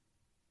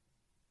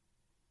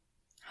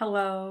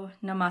Hello,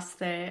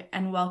 namaste,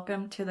 and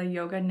welcome to the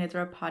Yoga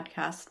Nidra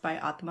podcast by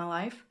Atma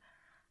Life.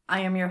 I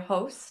am your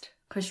host,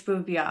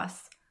 Khushbu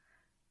Vyas.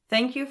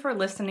 Thank you for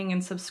listening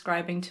and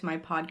subscribing to my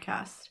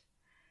podcast.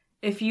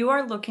 If you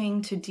are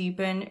looking to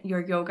deepen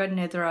your Yoga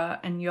Nidra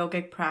and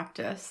yogic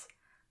practice,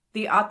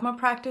 the Atma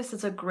practice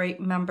is a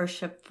great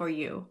membership for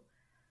you.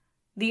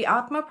 The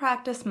Atma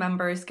practice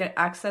members get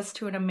access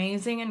to an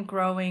amazing and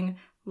growing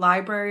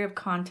library of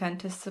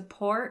content to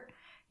support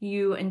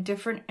you in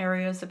different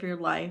areas of your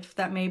life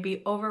that may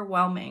be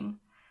overwhelming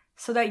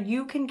so that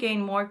you can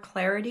gain more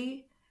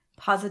clarity,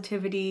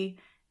 positivity,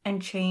 and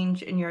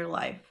change in your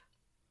life.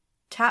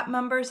 TAP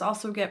members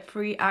also get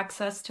free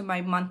access to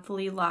my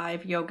monthly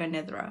live Yoga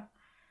Nidra.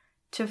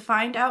 To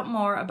find out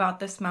more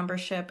about this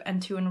membership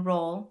and to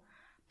enroll,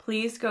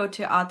 please go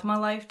to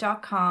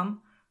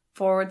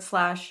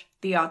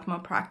atmalife.com/the Atma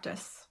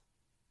practice.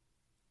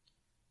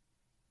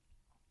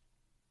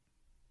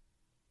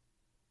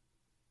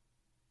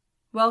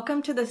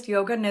 Welcome to this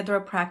Yoga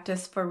Nidra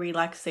practice for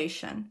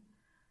relaxation.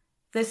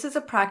 This is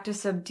a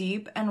practice of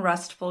deep and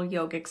restful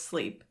yogic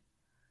sleep.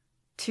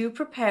 To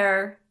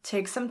prepare,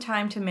 take some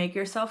time to make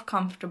yourself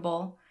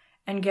comfortable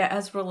and get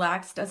as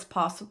relaxed as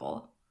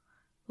possible.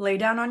 Lay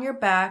down on your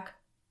back,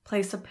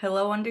 place a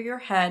pillow under your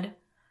head,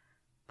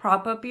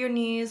 prop up your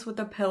knees with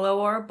a pillow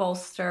or a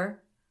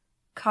bolster,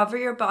 cover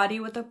your body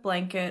with a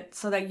blanket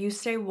so that you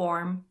stay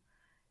warm.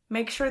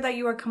 Make sure that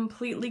you are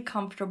completely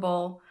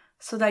comfortable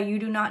so that you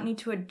do not need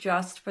to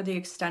adjust for the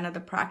extent of the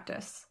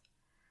practice.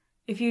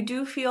 If you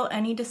do feel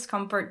any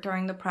discomfort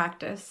during the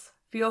practice,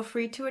 feel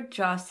free to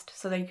adjust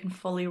so that you can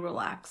fully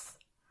relax.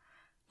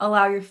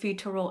 Allow your feet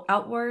to roll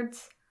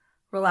outwards,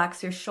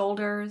 relax your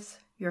shoulders,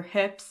 your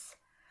hips,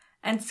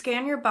 and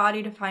scan your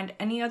body to find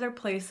any other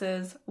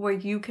places where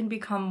you can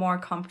become more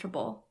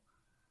comfortable.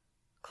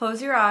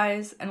 Close your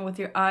eyes, and with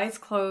your eyes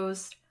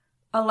closed,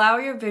 allow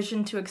your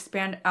vision to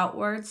expand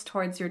outwards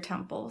towards your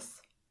temples.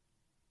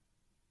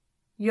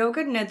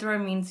 Yoga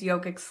Nidra means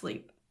yogic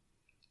sleep.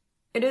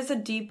 It is a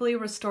deeply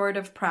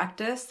restorative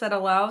practice that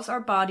allows our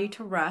body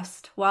to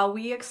rest while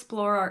we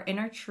explore our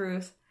inner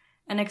truth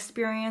and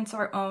experience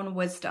our own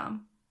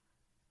wisdom.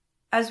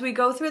 As we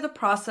go through the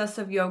process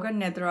of Yoga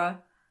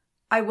Nidra,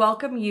 I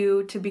welcome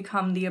you to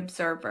become the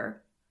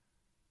observer.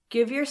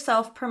 Give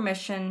yourself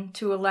permission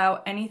to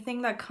allow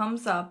anything that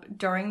comes up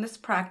during this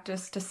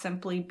practice to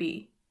simply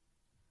be.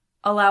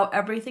 Allow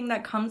everything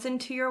that comes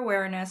into your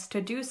awareness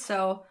to do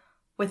so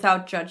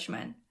without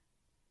judgment.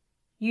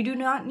 You do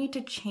not need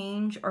to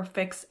change or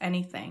fix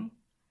anything.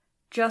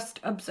 Just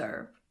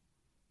observe.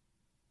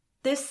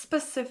 This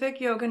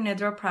specific Yoga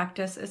Nidra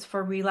practice is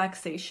for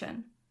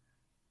relaxation,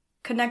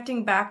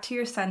 connecting back to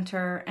your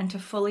center and to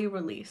fully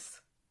release.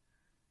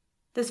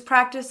 This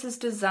practice is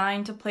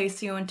designed to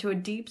place you into a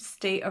deep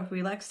state of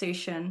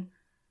relaxation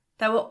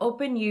that will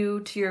open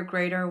you to your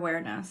greater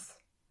awareness.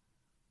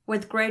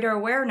 With greater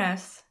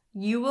awareness,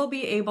 you will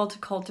be able to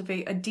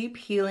cultivate a deep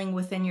healing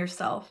within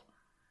yourself,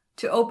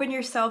 to open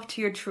yourself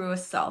to your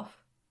truest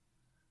self.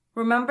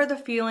 Remember the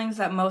feelings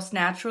that most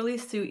naturally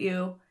suit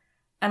you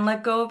and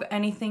let go of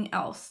anything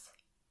else.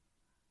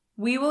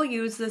 We will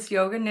use this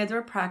Yoga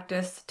Nidra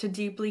practice to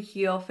deeply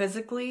heal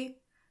physically,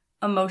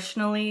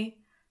 emotionally,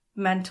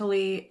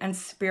 mentally, and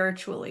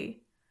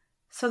spiritually,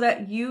 so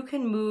that you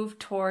can move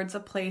towards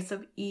a place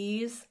of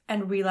ease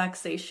and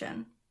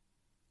relaxation.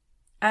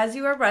 As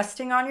you are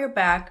resting on your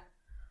back,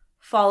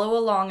 follow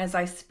along as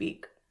I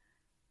speak.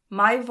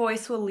 My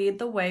voice will lead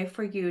the way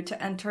for you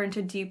to enter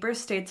into deeper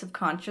states of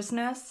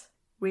consciousness,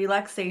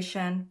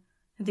 relaxation,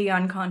 the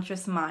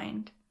unconscious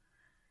mind.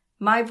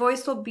 My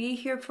voice will be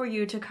here for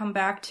you to come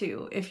back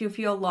to if you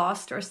feel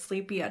lost or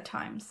sleepy at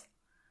times.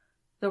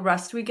 The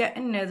rest we get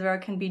in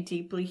Nidra can be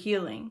deeply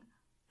healing,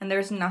 and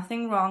there's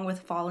nothing wrong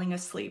with falling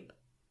asleep.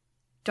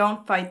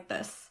 Don't fight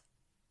this.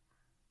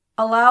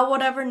 Allow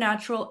whatever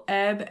natural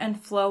ebb and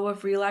flow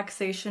of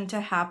relaxation to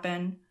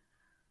happen.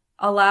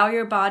 Allow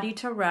your body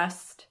to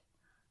rest.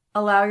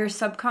 Allow your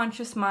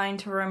subconscious mind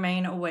to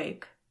remain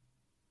awake.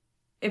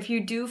 If you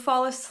do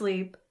fall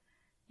asleep,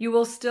 you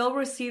will still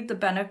receive the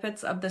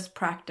benefits of this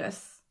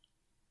practice.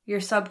 Your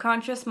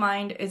subconscious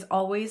mind is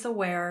always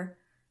aware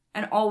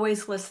and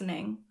always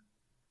listening.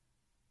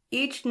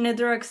 Each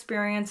Nidra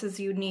experience is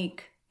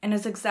unique and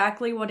is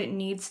exactly what it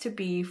needs to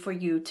be for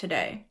you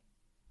today.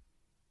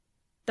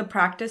 The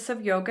practice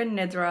of Yoga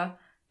Nidra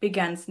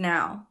begins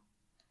now.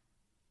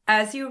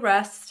 As you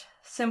rest,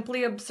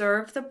 simply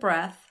observe the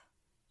breath.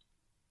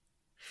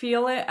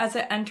 Feel it as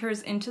it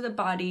enters into the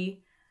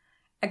body,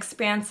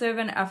 expansive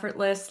and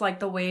effortless like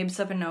the waves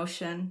of an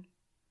ocean.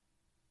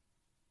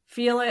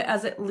 Feel it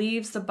as it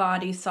leaves the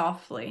body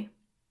softly.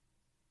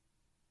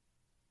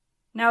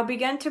 Now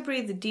begin to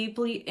breathe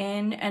deeply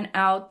in and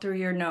out through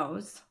your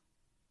nose.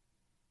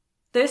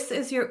 This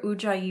is your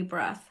Ujjayi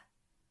breath,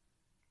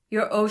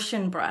 your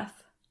ocean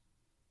breath.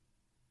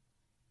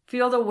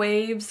 Feel the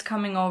waves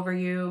coming over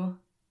you.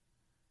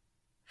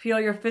 Feel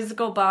your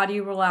physical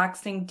body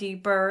relaxing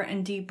deeper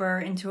and deeper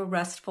into a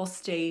restful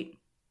state.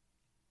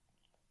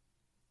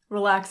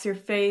 Relax your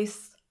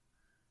face.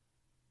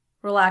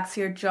 Relax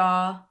your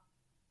jaw.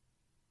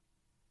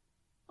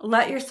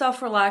 Let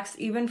yourself relax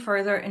even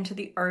further into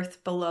the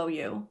earth below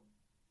you.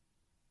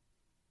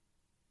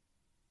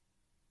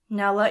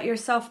 Now let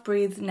yourself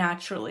breathe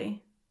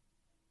naturally.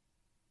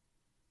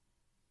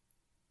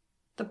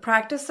 The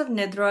practice of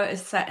Nidra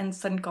is set in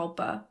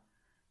Sankalpa,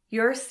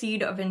 your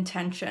seed of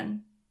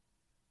intention.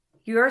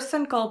 Your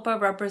Sankalpa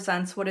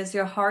represents what is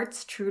your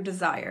heart's true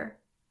desire.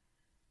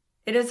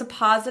 It is a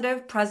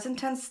positive present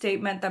tense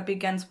statement that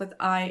begins with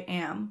I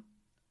am.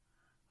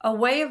 A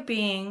way of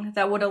being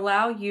that would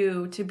allow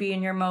you to be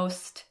in your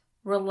most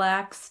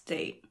relaxed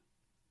state.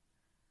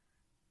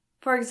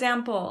 For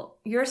example,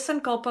 your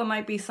Sankalpa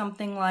might be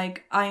something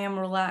like, I am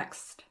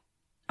relaxed,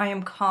 I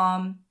am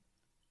calm,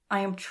 I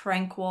am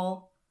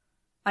tranquil,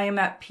 I am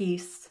at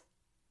peace.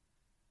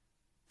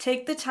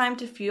 Take the time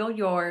to feel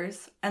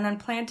yours and then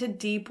plant it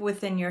deep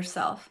within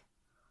yourself,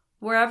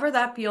 wherever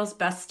that feels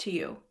best to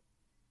you.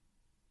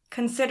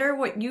 Consider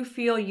what you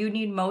feel you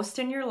need most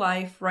in your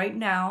life right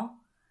now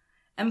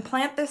and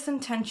plant this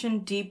intention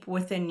deep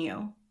within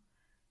you.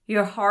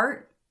 Your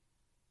heart,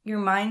 your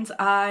mind's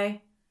eye,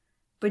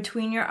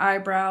 between your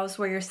eyebrows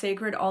where your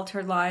sacred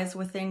altar lies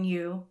within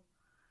you.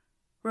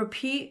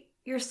 Repeat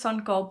your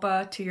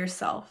Sankalpa to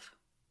yourself.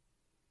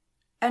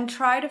 And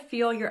try to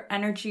feel your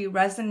energy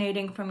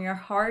resonating from your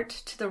heart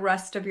to the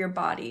rest of your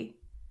body.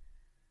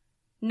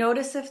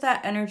 Notice if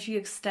that energy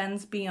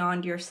extends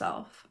beyond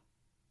yourself.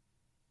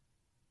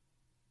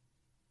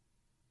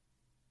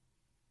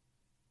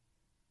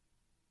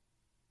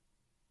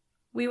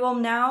 We will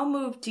now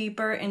move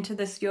deeper into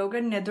this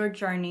Yoga Nidra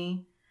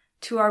journey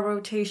to our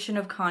rotation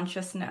of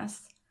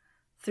consciousness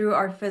through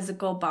our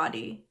physical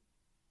body.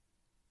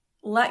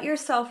 Let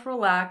yourself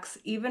relax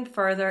even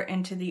further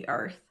into the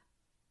earth.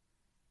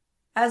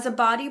 As a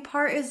body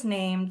part is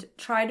named,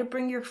 try to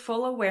bring your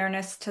full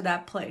awareness to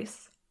that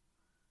place.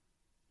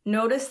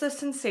 Notice the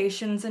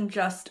sensations and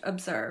just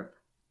observe.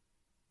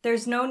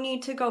 There's no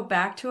need to go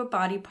back to a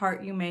body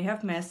part you may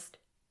have missed.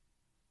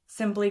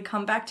 Simply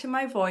come back to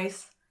my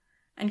voice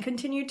and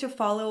continue to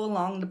follow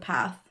along the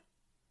path.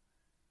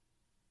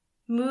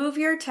 Move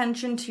your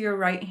attention to your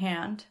right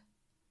hand,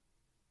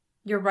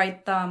 your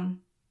right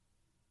thumb,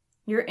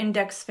 your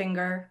index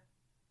finger,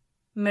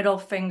 middle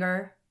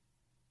finger,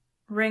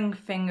 ring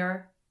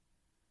finger,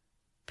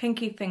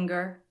 pinky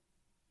finger,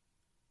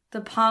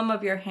 the palm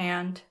of your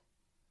hand,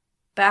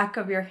 back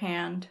of your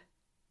hand,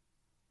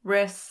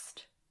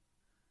 wrist,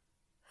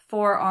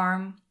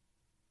 forearm,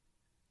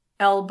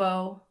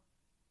 elbow,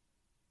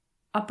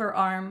 upper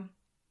arm,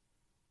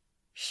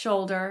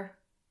 shoulder.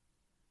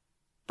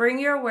 Bring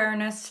your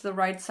awareness to the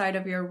right side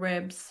of your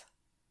ribs,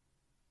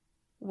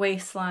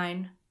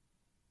 waistline,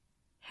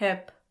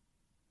 hip.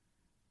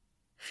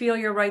 Feel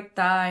your right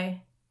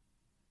thigh,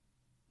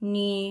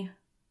 knee,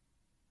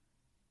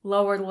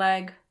 lower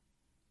leg,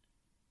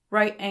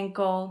 right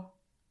ankle,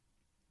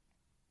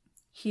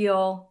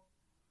 heel,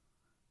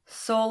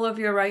 sole of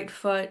your right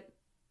foot,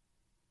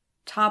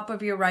 top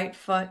of your right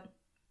foot,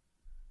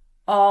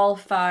 all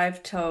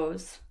 5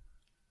 toes.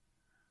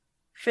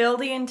 Fill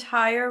the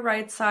entire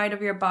right side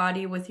of your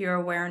body with your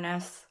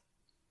awareness,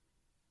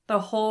 the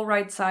whole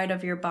right side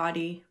of your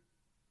body,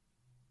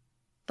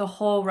 the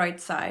whole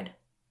right side.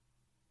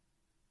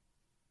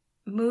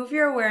 Move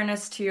your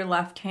awareness to your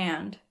left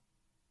hand.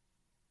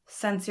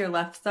 Sense your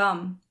left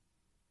thumb,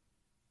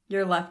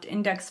 your left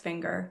index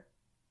finger,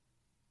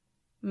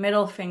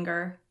 middle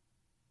finger,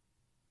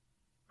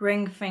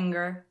 ring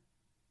finger,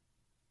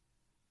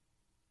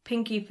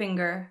 pinky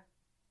finger,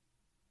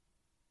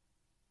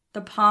 the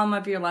palm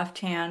of your left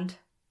hand,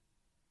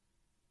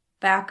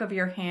 back of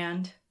your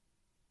hand,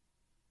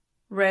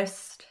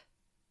 wrist,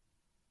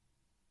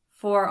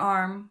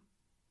 forearm,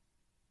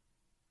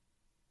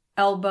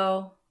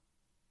 elbow,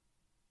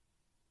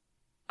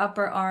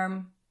 upper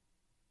arm,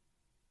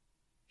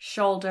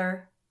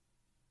 shoulder.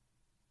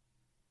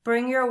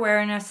 Bring your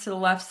awareness to the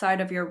left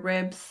side of your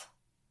ribs,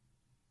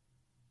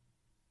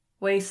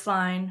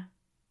 waistline,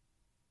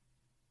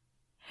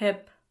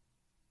 hip.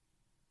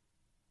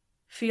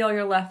 Feel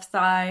your left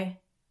thigh,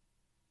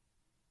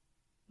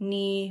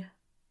 knee,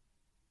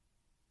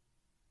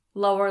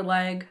 lower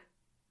leg,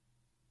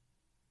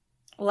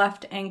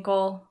 left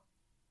ankle,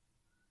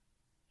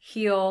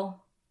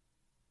 heel,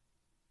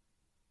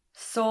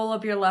 sole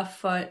of your left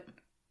foot,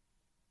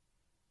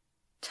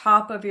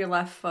 top of your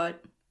left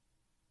foot,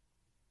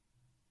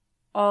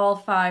 all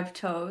 5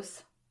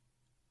 toes.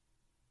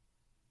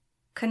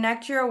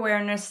 Connect your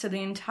awareness to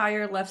the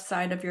entire left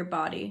side of your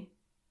body.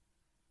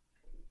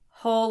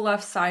 Whole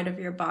left side of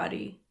your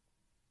body,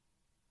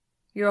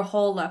 your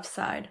whole left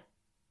side.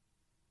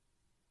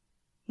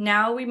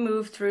 Now we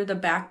move through the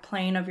back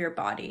plane of your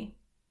body.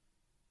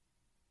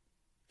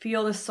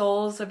 Feel the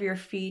soles of your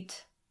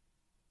feet,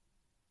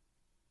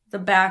 the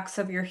backs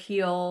of your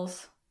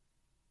heels,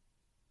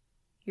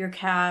 your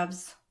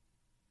calves.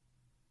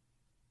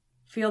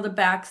 Feel the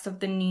backs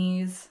of the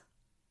knees,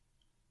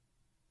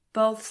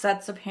 both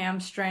sets of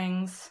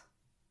hamstrings,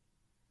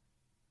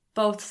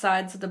 both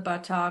sides of the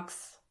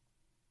buttocks,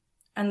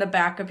 and the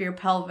back of your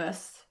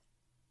pelvis.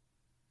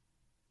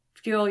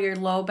 Feel your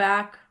low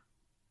back,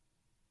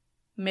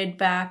 mid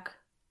back,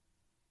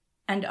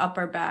 and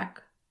upper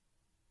back.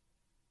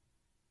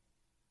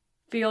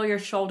 Feel your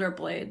shoulder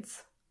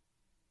blades.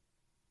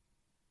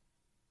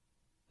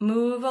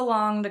 Move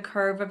along the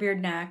curve of your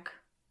neck,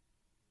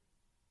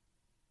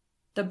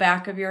 the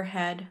back of your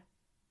head,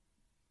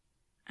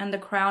 and the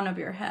crown of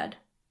your head.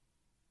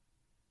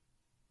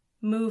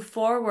 Move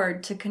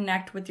forward to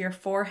connect with your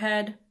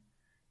forehead,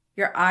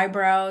 your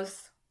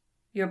eyebrows,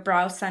 your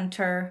brow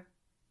center,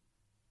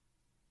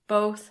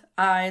 both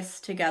eyes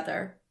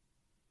together.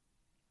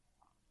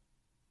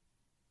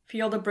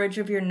 Feel the bridge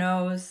of your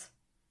nose,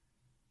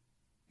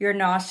 your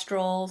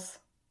nostrils,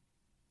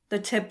 the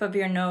tip of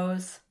your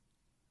nose,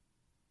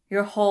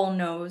 your whole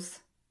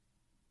nose.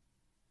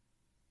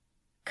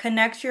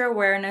 Connect your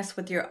awareness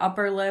with your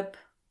upper lip,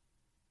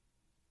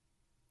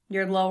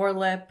 your lower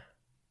lip,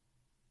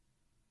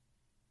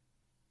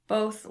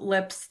 both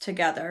lips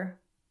together.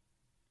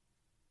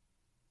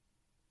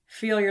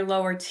 Feel your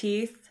lower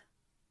teeth,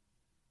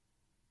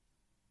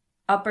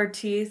 upper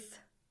teeth,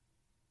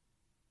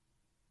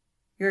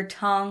 your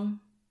tongue,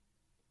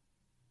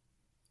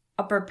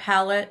 upper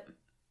palate.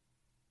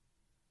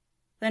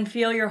 Then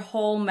feel your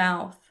whole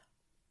mouth.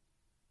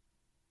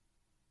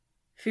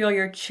 Feel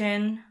your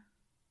chin,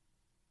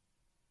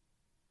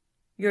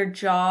 your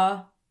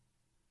jaw,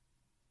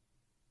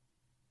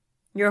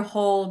 your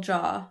whole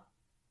jaw.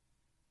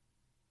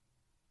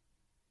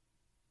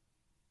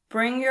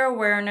 Bring your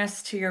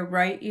awareness to your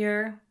right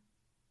ear,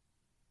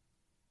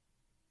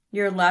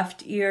 your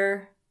left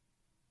ear,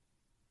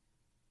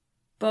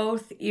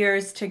 both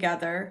ears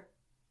together.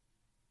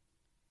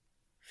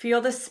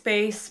 Feel the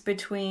space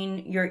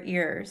between your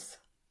ears.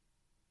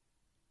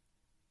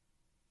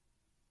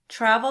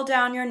 Travel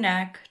down your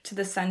neck to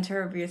the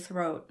center of your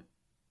throat.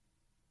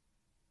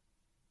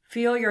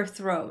 Feel your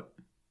throat.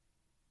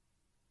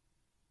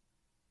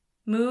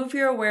 Move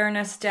your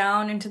awareness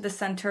down into the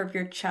center of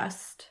your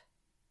chest.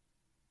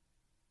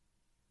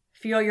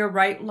 Feel your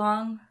right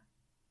lung,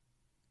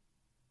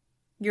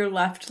 your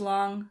left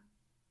lung,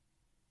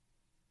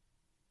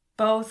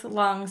 both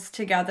lungs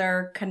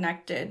together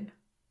connected.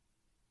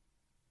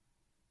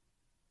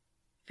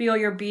 Feel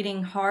your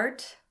beating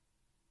heart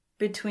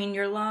between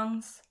your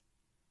lungs.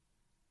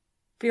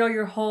 Feel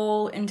your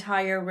whole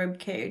entire rib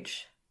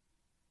cage.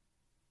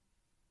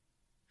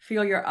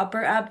 Feel your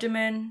upper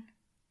abdomen,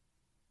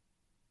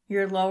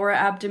 your lower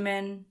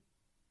abdomen,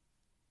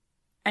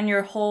 and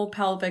your whole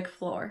pelvic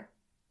floor.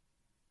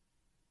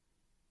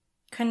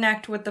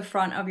 Connect with the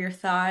front of your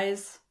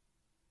thighs.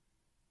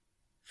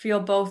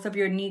 Feel both of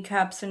your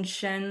kneecaps and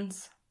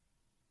shins.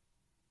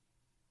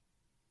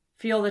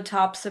 Feel the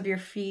tops of your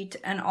feet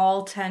and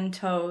all 10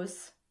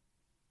 toes.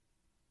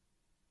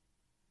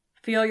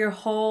 Feel your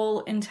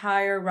whole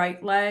entire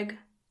right leg,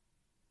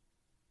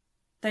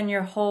 then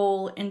your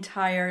whole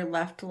entire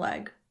left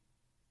leg.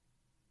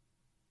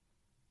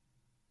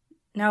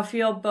 Now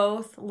feel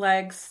both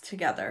legs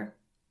together.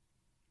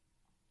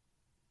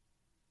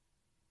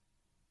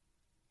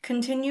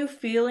 Continue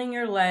feeling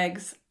your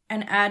legs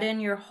and add in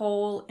your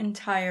whole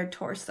entire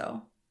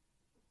torso.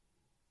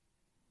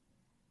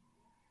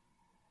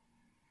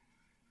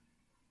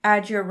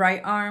 Add your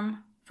right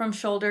arm from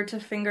shoulder to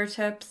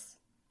fingertips,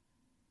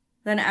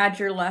 then add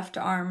your left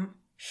arm,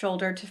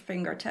 shoulder to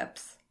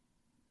fingertips.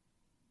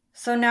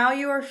 So now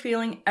you are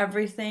feeling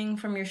everything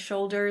from your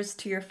shoulders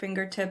to your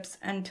fingertips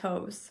and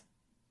toes.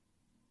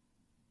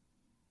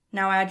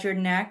 Now add your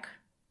neck,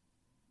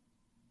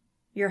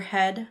 your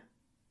head,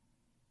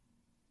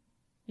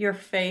 your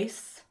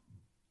face,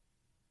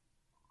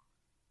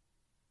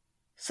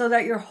 so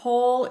that your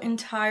whole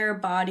entire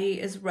body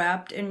is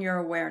wrapped in your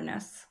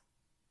awareness.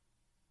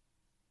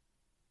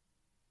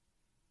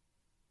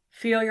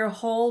 Feel your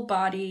whole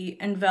body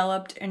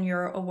enveloped in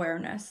your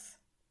awareness.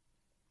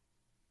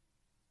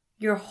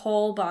 Your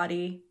whole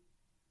body,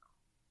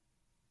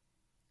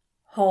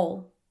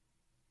 whole.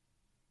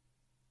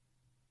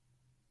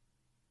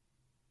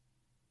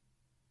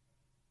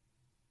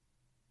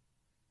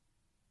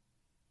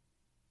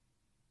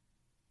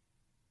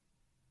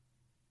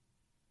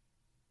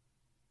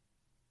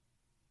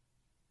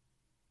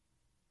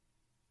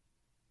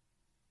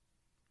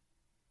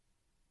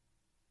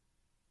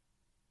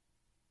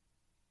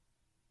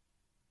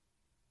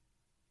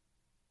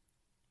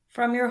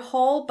 From your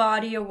whole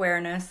body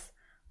awareness,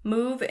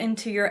 move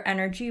into your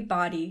energy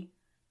body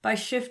by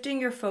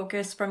shifting your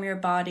focus from your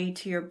body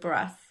to your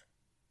breath.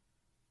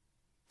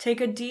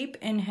 Take a deep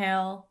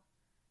inhale,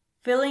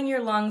 filling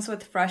your lungs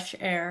with fresh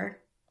air.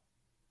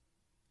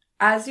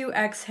 As you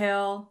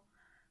exhale,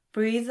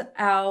 breathe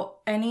out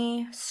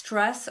any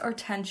stress or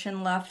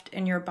tension left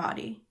in your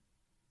body.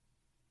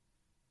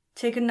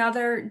 Take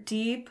another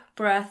deep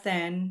breath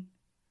in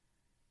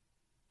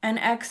and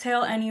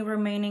exhale any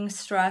remaining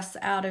stress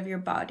out of your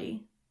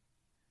body.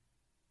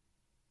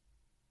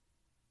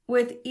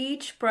 With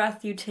each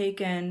breath you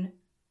take in,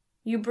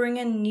 you bring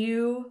in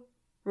new,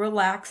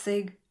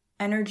 relaxing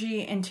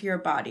energy into your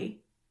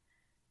body.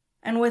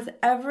 And with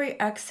every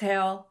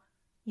exhale,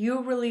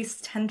 you release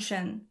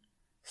tension,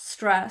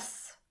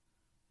 stress,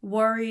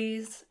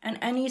 worries, and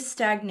any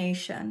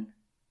stagnation.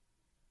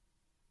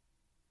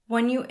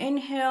 When you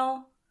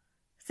inhale,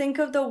 think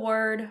of the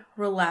word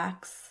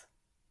relax.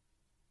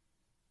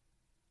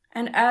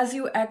 And as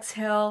you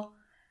exhale,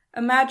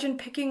 imagine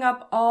picking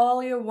up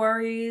all your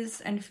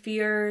worries and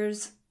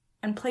fears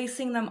and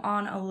placing them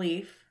on a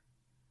leaf.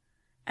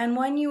 And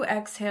when you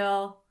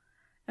exhale,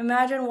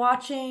 imagine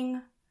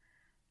watching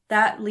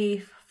that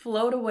leaf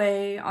float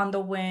away on the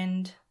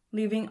wind,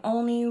 leaving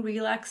only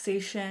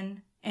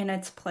relaxation in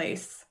its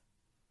place.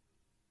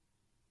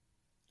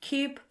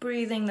 Keep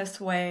breathing this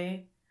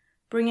way,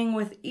 bringing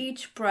with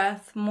each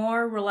breath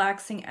more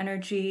relaxing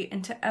energy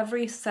into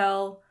every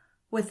cell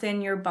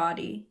within your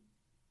body.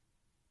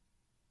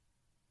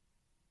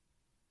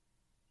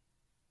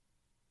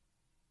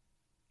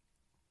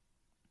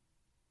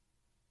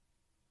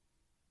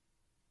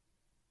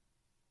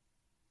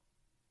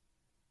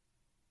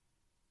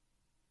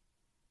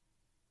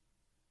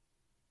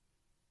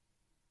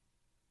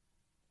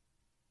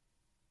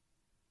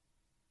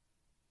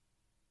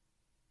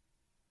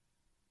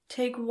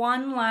 Take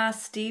one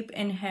last deep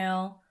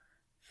inhale,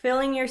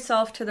 filling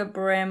yourself to the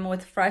brim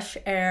with fresh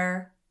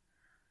air,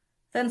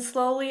 then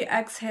slowly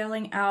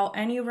exhaling out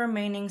any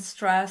remaining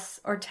stress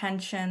or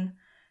tension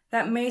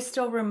that may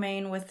still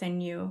remain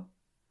within you.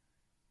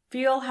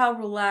 Feel how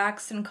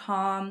relaxed and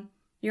calm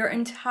your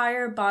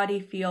entire body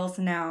feels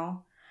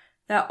now,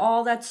 that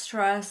all that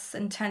stress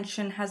and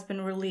tension has been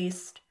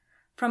released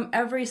from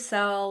every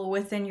cell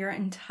within your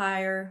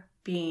entire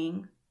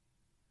being.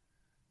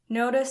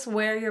 Notice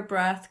where your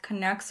breath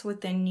connects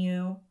within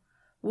you,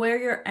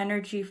 where your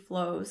energy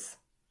flows,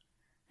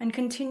 and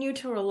continue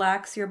to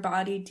relax your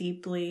body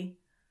deeply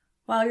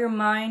while your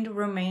mind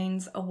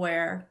remains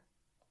aware.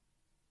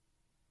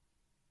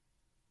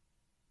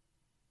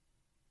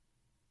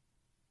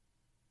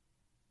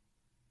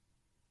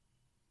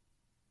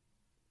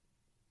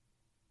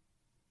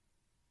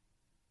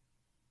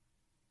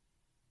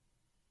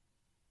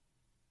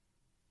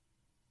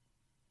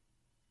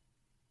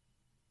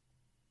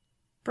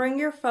 Bring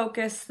your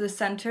focus to the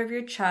center of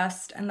your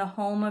chest and the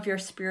home of your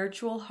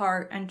spiritual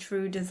heart and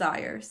true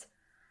desires.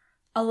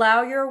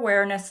 Allow your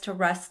awareness to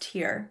rest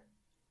here.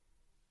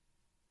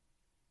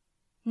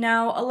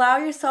 Now, allow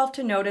yourself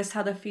to notice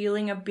how the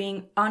feeling of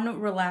being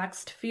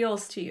unrelaxed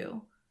feels to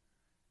you.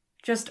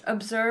 Just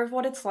observe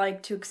what it's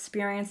like to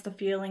experience the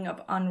feeling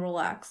of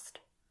unrelaxed.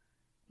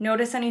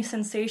 Notice any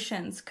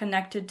sensations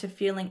connected to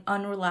feeling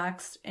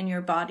unrelaxed in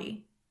your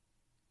body.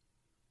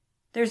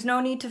 There's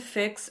no need to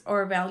fix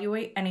or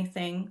evaluate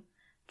anything,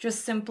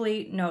 just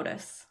simply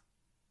notice.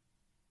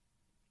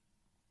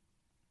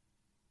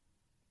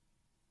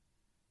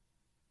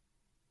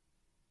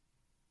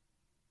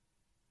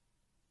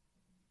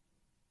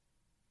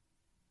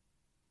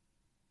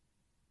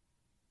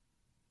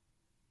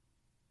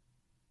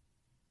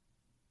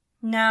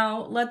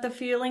 Now, let the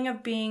feeling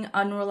of being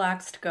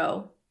unrelaxed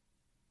go.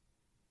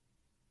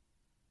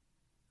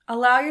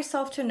 Allow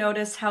yourself to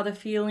notice how the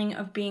feeling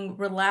of being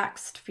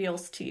relaxed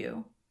feels to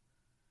you.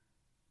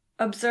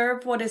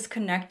 Observe what is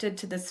connected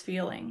to this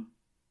feeling.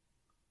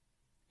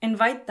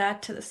 Invite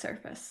that to the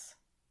surface.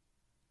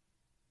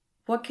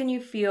 What can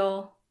you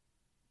feel?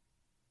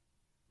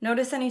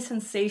 Notice any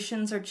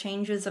sensations or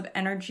changes of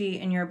energy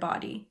in your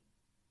body.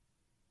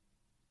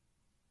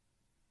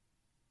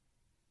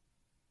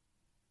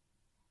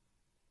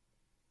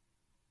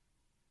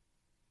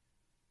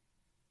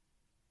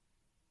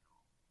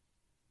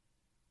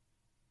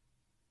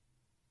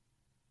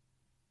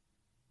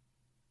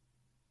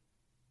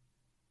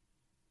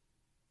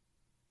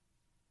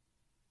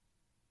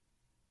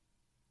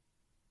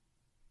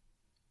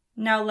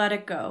 Now let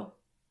it go.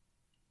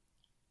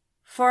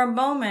 For a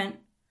moment,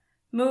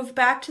 move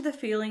back to the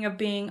feeling of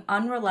being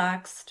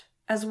unrelaxed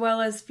as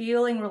well as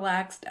feeling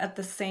relaxed at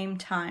the same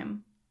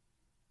time.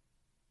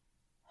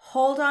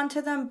 Hold on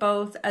to them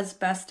both as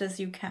best as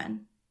you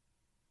can.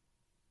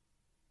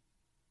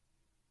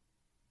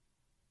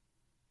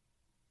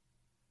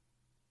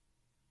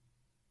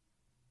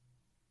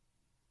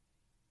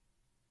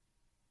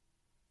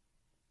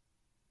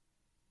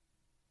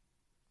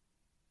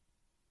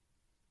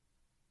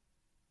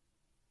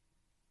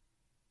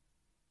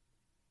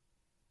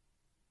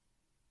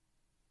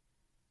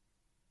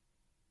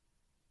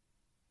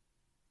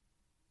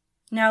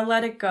 Now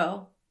let it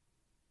go,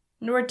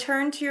 and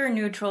return to your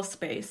neutral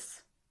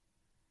space.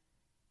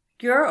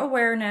 Your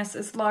awareness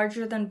is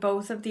larger than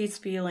both of these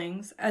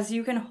feelings, as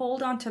you can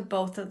hold on to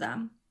both of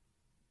them.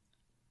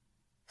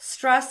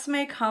 Stress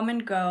may come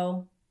and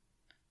go,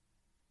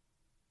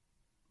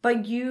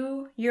 but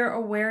your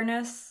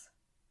awareness,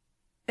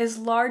 is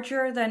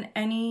larger than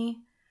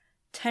any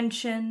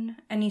tension,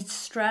 any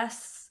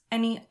stress,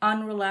 any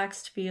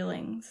unrelaxed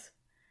feelings.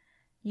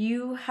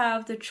 You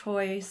have the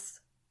choice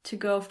to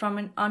go from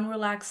an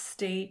unrelaxed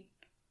state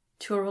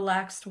to a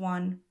relaxed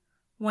one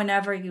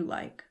whenever you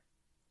like.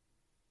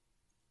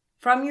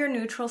 From your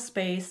neutral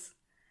space,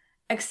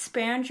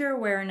 expand your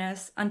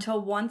awareness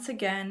until once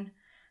again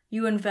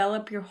you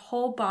envelop your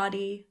whole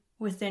body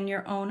within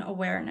your own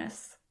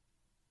awareness.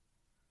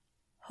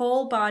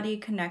 Whole body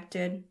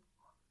connected,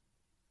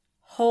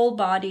 whole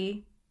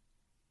body,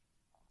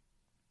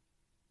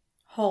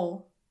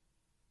 whole.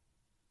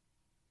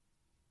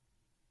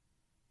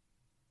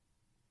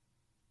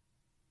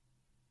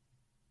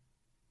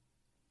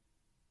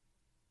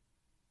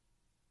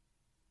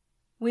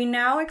 We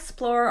now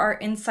explore our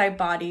inside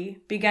body,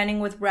 beginning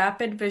with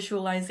rapid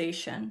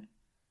visualization.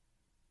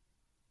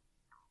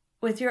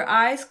 With your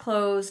eyes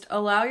closed,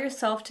 allow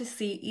yourself to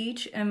see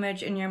each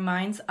image in your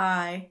mind's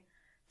eye,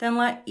 then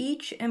let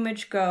each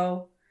image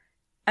go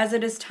as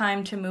it is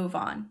time to move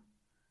on.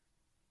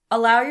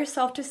 Allow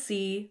yourself to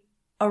see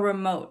a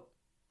remote,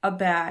 a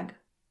bag,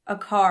 a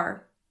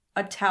car,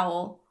 a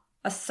towel,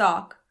 a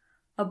sock,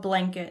 a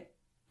blanket,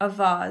 a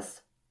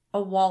vase,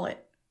 a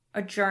wallet,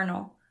 a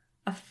journal,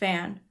 a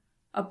fan,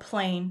 a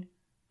plane,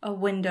 a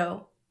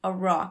window, a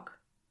rock.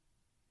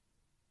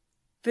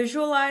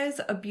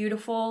 Visualize a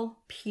beautiful,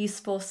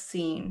 peaceful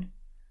scene.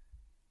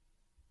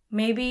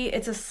 Maybe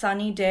it's a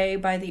sunny day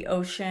by the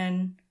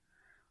ocean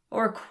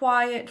or a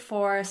quiet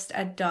forest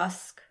at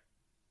dusk.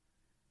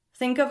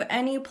 Think of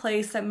any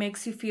place that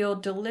makes you feel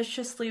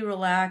deliciously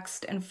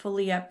relaxed and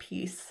fully at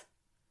peace.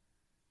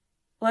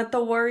 Let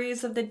the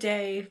worries of the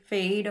day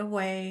fade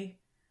away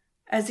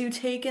as you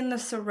take in the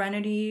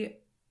serenity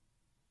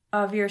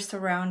of your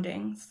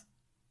surroundings.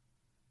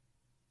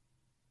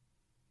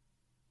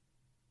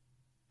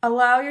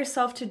 Allow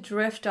yourself to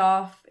drift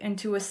off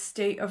into a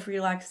state of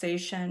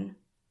relaxation.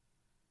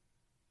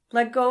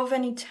 Let go of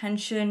any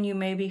tension you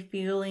may be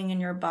feeling in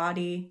your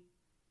body,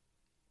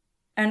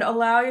 and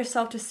allow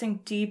yourself to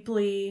sink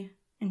deeply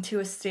into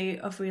a state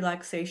of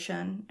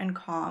relaxation and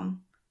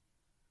calm.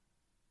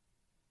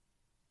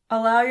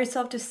 Allow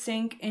yourself to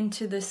sink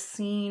into the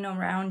scene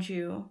around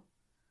you,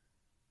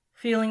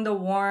 feeling the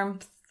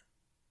warmth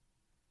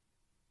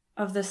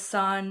of the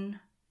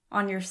sun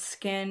on your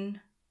skin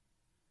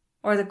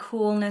or the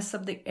coolness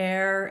of the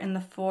air in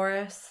the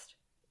forest.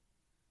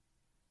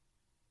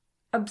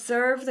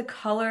 Observe the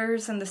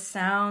colors and the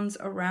sounds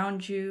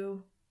around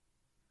you,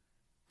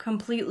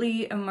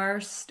 completely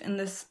immersed in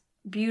this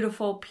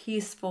beautiful,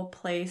 peaceful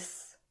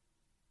place.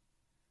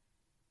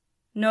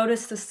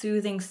 Notice the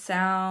soothing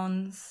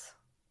sounds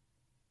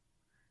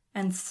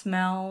and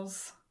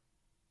smells.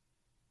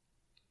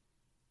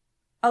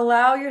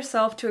 Allow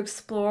yourself to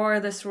explore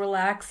this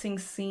relaxing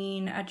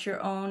scene at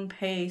your own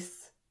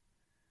pace.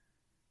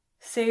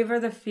 Savor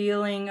the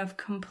feeling of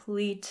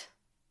complete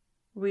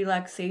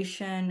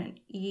relaxation and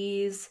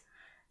ease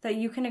that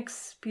you can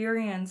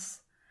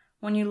experience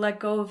when you let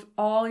go of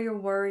all your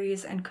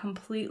worries and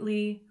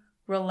completely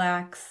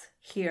relax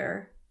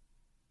here.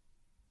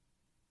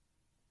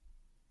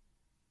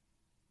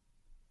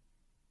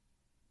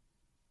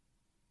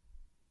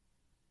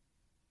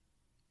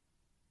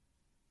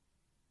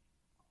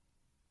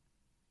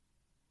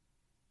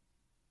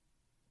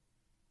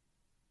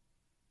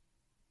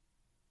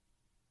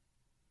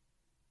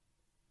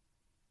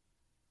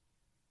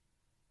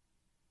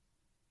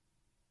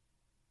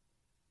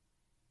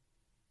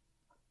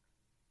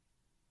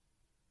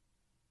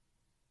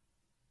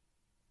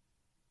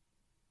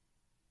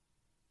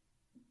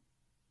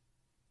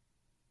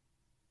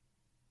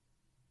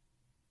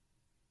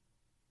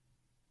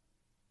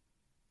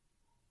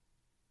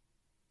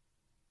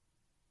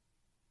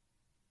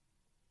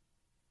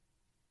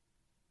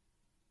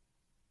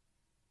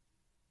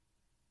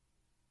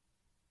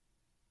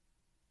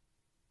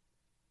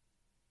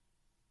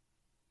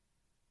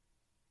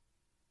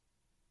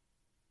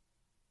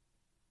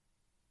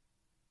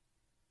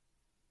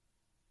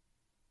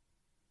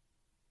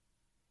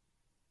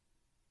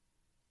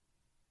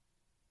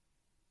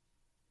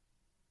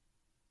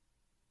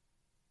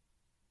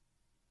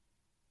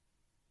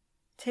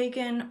 Take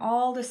in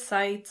all the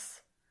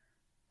sights,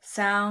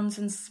 sounds,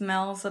 and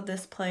smells of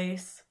this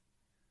place,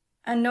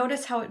 and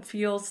notice how it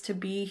feels to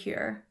be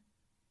here.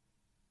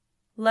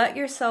 Let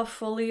yourself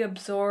fully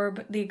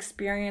absorb the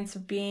experience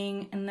of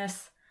being in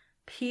this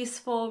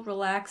peaceful,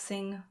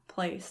 relaxing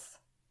place.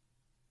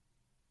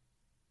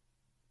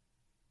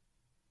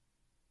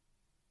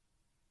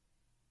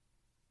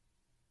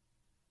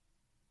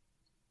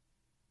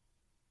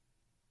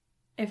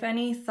 If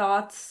any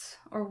thoughts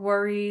or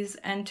worries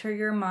enter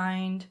your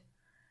mind,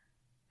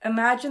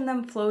 imagine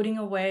them floating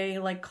away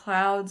like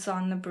clouds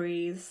on the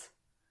breeze.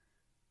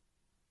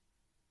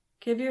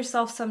 Give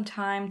yourself some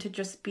time to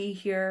just be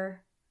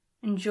here,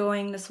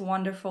 enjoying this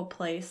wonderful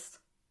place.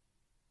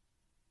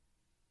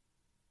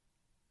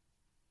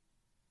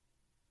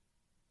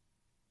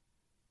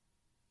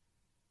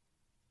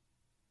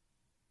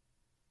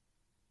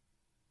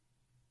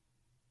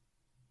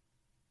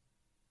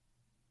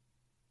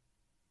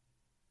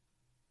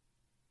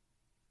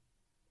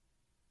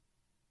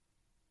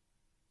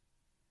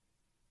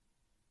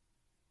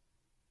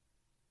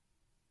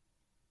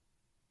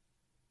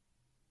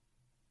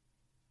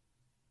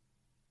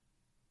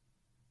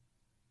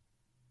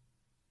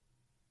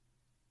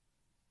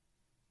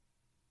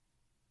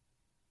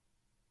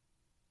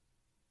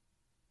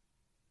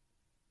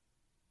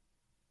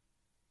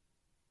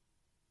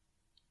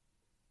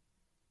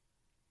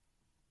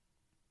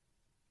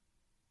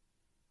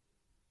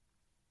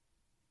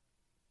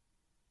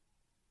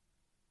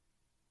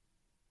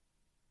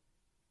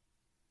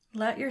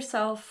 Let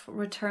yourself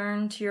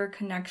return to your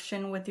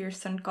connection with your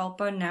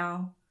sankalpa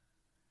now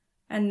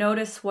and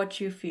notice what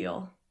you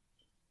feel.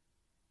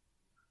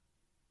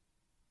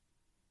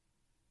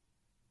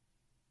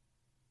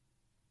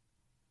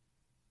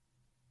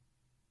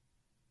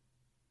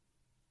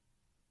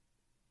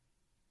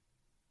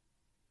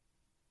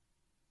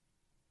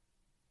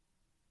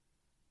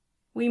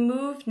 We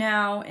move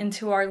now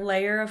into our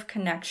layer of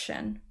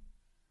connection.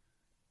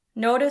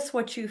 Notice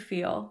what you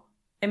feel.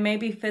 It may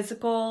be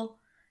physical,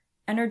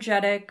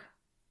 energetic,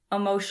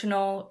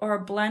 emotional, or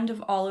a blend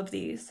of all of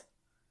these.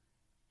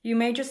 You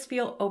may just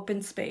feel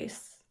open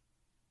space.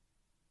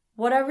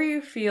 Whatever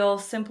you feel,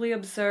 simply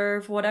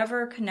observe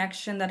whatever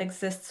connection that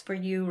exists for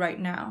you right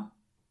now.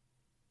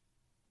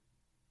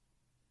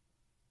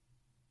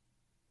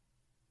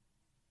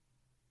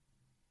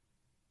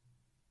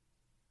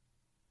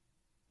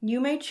 You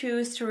may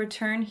choose to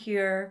return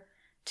here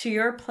to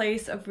your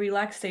place of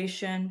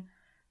relaxation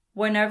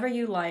whenever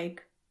you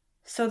like,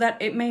 so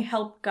that it may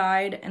help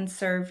guide and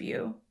serve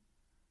you.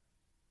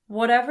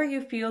 Whatever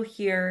you feel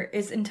here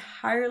is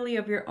entirely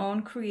of your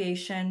own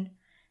creation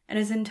and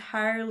is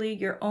entirely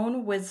your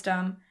own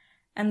wisdom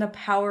and the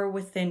power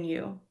within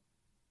you.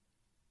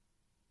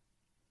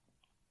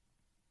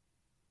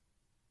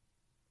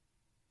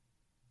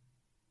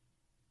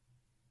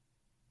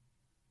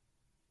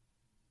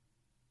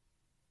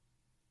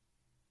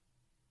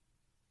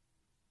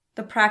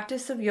 The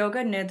practice of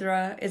Yoga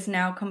Nidra is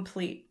now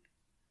complete.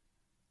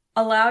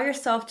 Allow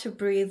yourself to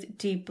breathe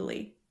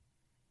deeply.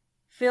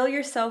 Fill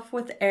yourself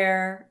with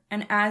air,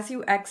 and as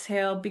you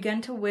exhale, begin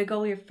to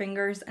wiggle your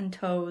fingers and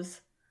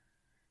toes.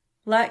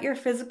 Let your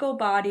physical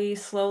body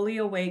slowly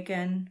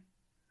awaken.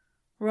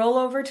 Roll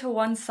over to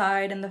one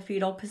side in the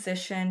fetal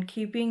position,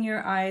 keeping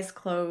your eyes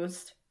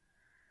closed.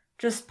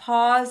 Just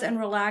pause and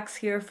relax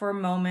here for a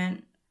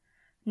moment.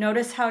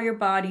 Notice how your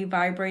body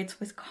vibrates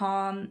with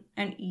calm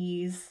and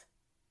ease.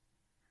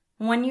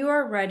 When you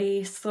are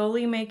ready,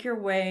 slowly make your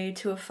way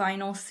to a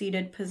final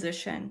seated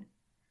position.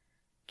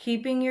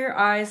 Keeping your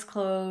eyes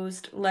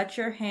closed, let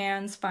your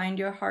hands find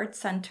your heart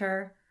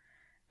center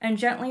and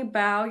gently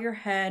bow your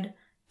head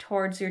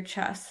towards your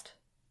chest.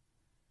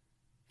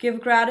 Give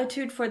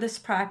gratitude for this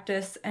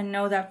practice and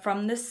know that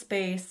from this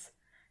space,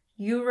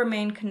 you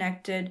remain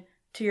connected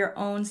to your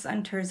own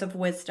centers of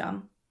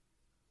wisdom.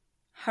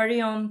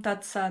 Hari Om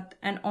Tat Sat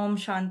and Om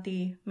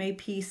Shanti, may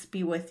peace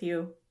be with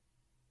you.